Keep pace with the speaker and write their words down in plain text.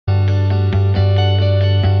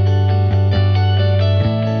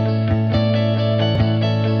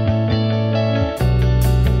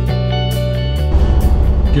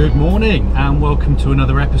Good morning and welcome to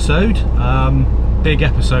another episode. Big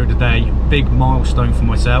episode today, big milestone for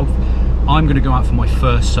myself. I'm going to go out for my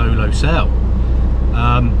first solo sail.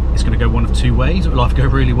 It's going to go one of two ways. It'll either go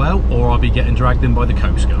really well or I'll be getting dragged in by the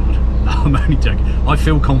Coast Guard. I'm only joking. I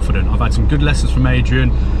feel confident. I've had some good lessons from Adrian,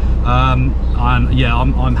 and yeah,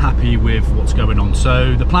 I'm happy with what's going on.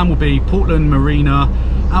 So the plan will be Portland Marina,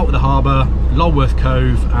 out of the harbour, Lulworth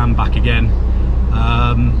Cove and back again.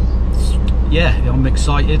 Yeah, I'm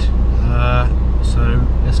excited, so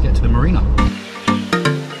let's get to the marina.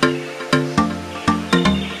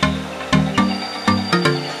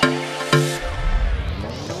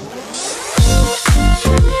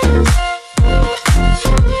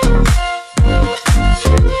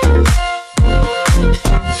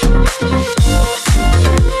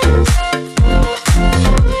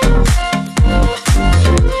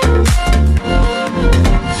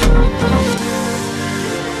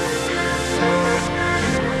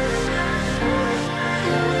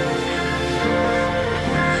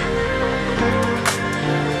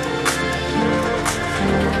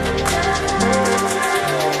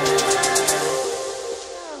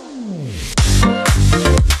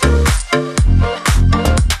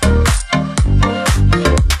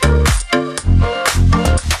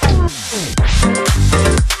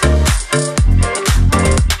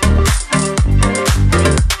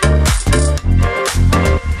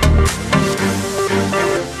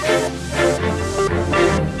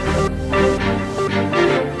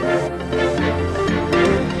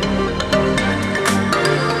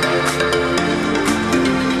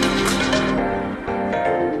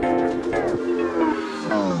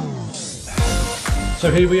 So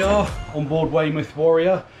here we are on board Weymouth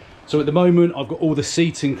Warrior. So at the moment I've got all the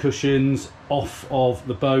seating cushions off of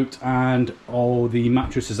the boat and all the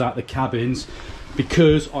mattresses out the cabins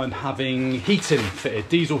because I'm having heating fitted,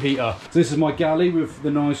 diesel heater. So this is my galley with the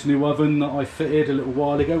nice new oven that I fitted a little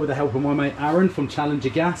while ago with the help of my mate Aaron from Challenger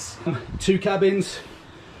Gas. Two cabins.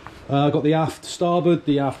 I've got the aft starboard,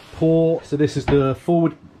 the aft port. So this is the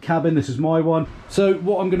forward cabin, this is my one. So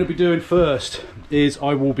what I'm going to be doing first is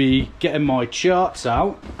I will be getting my charts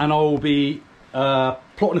out and I will be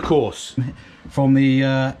plotting a course from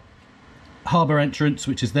the harbour entrance,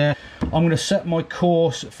 which is there. I'm going to set my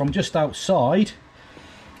course from just outside,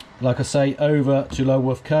 like I say, over to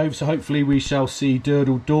Lulworth Cove. So hopefully we shall see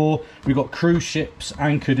Durdle Door. We've got cruise ships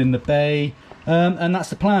anchored in the bay. And that's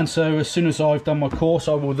the plan. So as soon as I've done my course,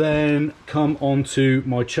 I will then come onto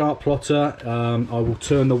my chart plotter. I will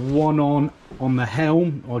turn the one on the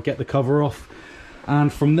helm. I'll get the cover off,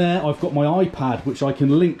 and from there I've got my iPad which I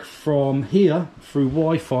can link from here through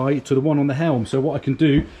Wi-Fi to the one on the helm. So what I can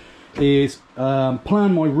do is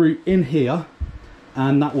plan my route in here,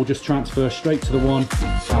 and that will just transfer straight to the one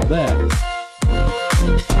out there.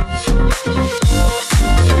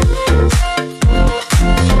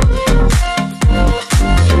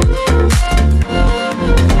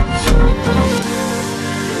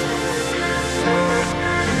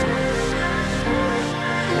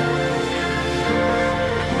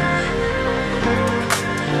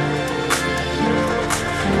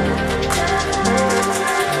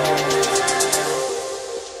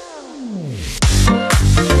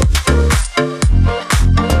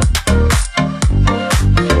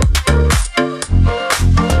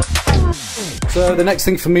 So the next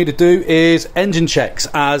thing for me to do is engine checks,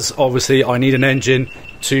 as obviously I need an engine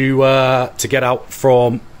to get out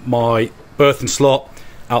from my berthing slot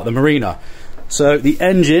out the marina. So the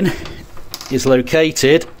engine is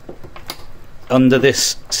located under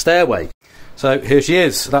this stairway. So here she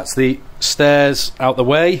is. That's the stairs out the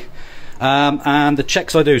way. And the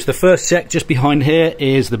checks I do, so the first check just behind here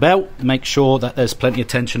is the belt. Make sure that there's plenty of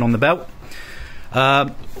tension on the belt.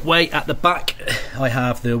 Way at the back I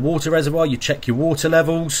have the water reservoir. You check your water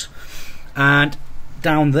levels, and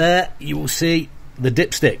down there you will see the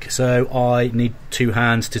dipstick. So I need two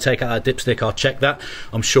hands to take out that dipstick. I'll check that.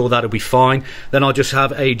 I'm sure that'll be fine. Then I'll just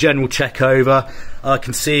have a general check over. I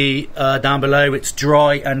can see down below it's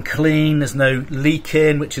dry and clean. There's no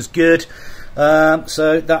leaking, which is good.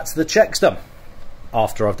 So that's the checks done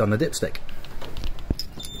after I've done the dipstick.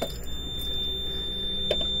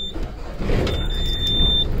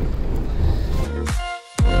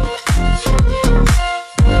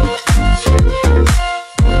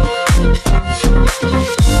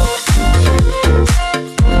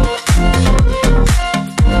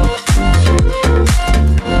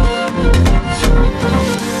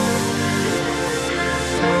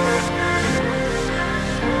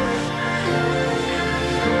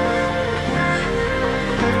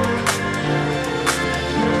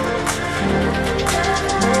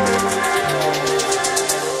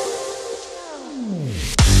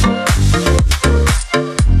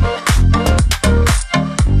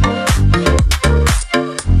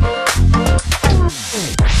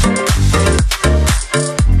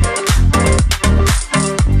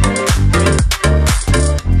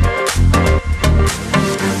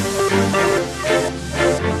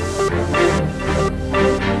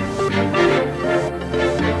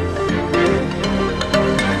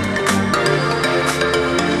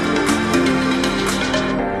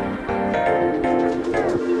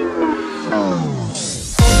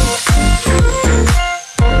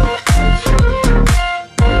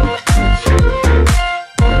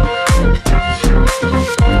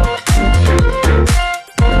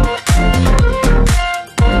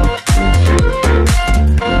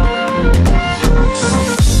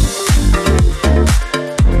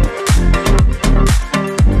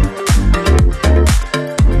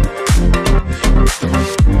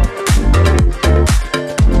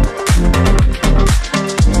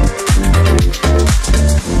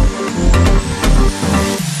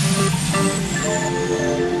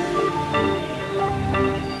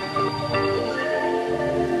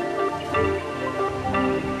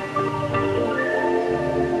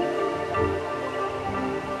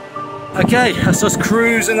 Okay, that's us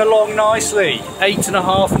cruising along nicely.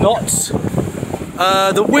 8.5 knots.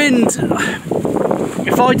 The wind,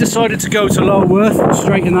 if I decided to go to Lulworth,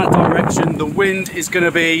 straight in that direction, the wind is going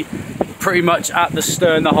to be pretty much at the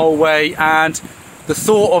stern the whole way, and the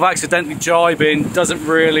thought of accidentally jibing doesn't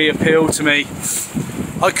really appeal to me.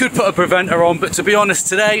 I could put a preventer on, but to be honest,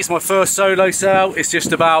 today it's my first solo sail. It's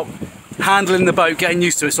just about handling the boat, getting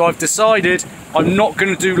used to it. So I've decided I'm not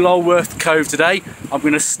going to do Lulworth Cove today. I'm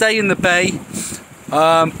going to stay in the bay,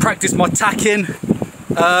 practice my tacking.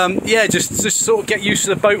 Yeah, just sort of get used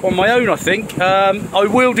to the boat on my own, I think. I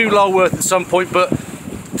will do Lulworth at some point, but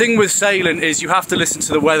the thing with sailing is you have to listen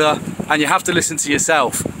to the weather and you have to listen to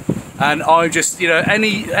yourself. And I just, you know,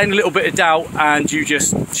 any little bit of doubt and you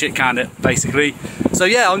just shit can it, basically. So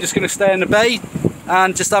yeah, I'm just going to stay in the bay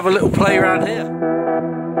and just have a little play around here.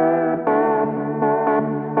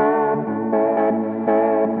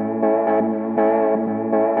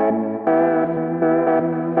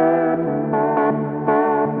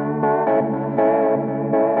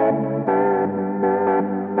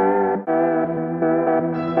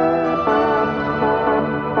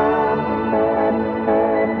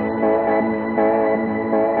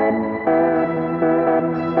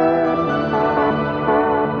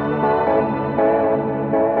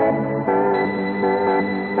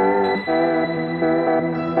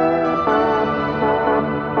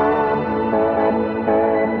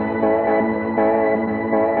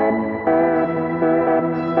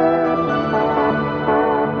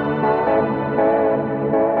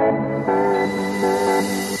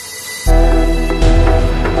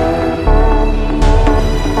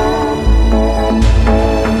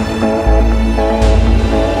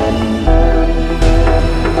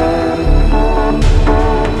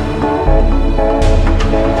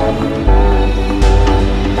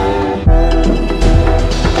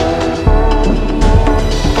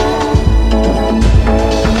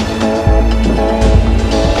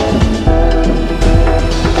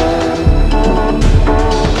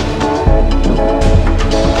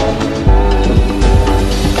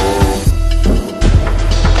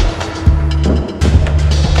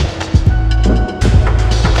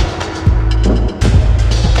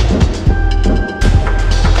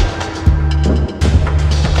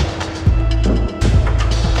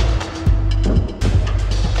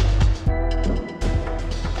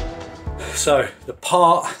 So the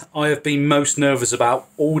part I have been most nervous about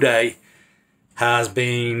all day has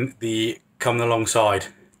been the coming alongside,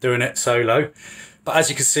 doing it solo. But as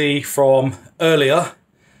you can see from earlier,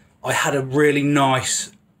 I had a really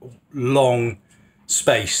nice long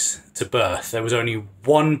space to berth. There was only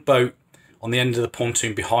one boat on the end of the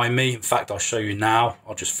pontoon behind me. In fact, I'll show you now.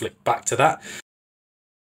 I'll just flick back to that.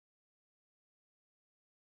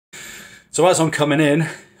 So as I'm coming in,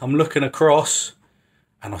 I'm looking across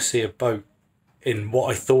and I see a boat in what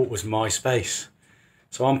I thought was my space.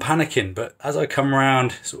 So I'm panicking, but as I come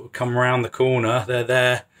around, sort of come around the corner, they're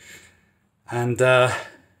there, and yeah,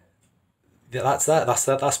 that's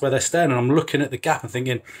where they're standing. I'm looking at the gap and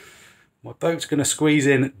thinking, my boat's going to squeeze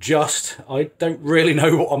in just. I don't really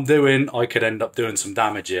know what I'm doing. I could end up doing some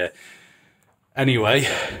damage here. Anyway,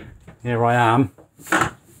 here I am.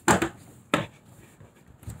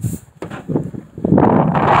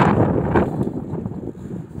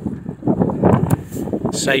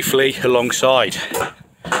 Safely alongside.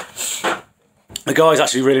 The guy's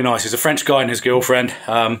actually really nice. He's a French guy and his girlfriend.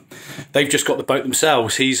 They've just got the boat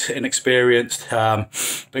themselves. He's inexperienced, but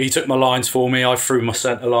he took my lines for me. I threw my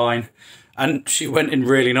centre line and she went in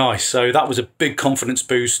really nice. So that was a big confidence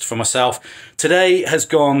boost for myself. Today has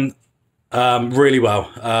gone really well.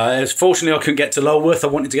 Fortunately, I couldn't get to Lulworth. I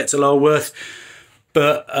wanted to get to Lulworth,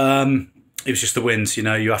 but it was just the winds, you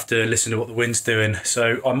know, you have to listen to what the wind's doing.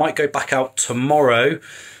 So I might go back out tomorrow.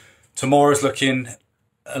 Tomorrow's looking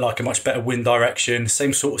like a much better wind direction,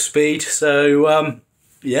 same sort of speed. So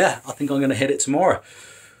yeah, I think I'm going to hit it tomorrow.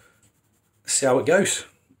 See how it goes.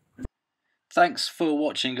 Thanks for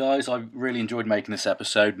watching, guys. I really enjoyed making this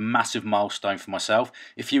episode. Massive milestone for myself.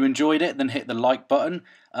 If you enjoyed it, then hit the like button.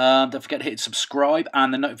 Don't forget to hit subscribe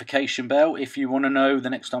and the notification bell if you want to know the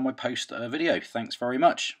next time I post a video. Thanks very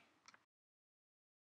much.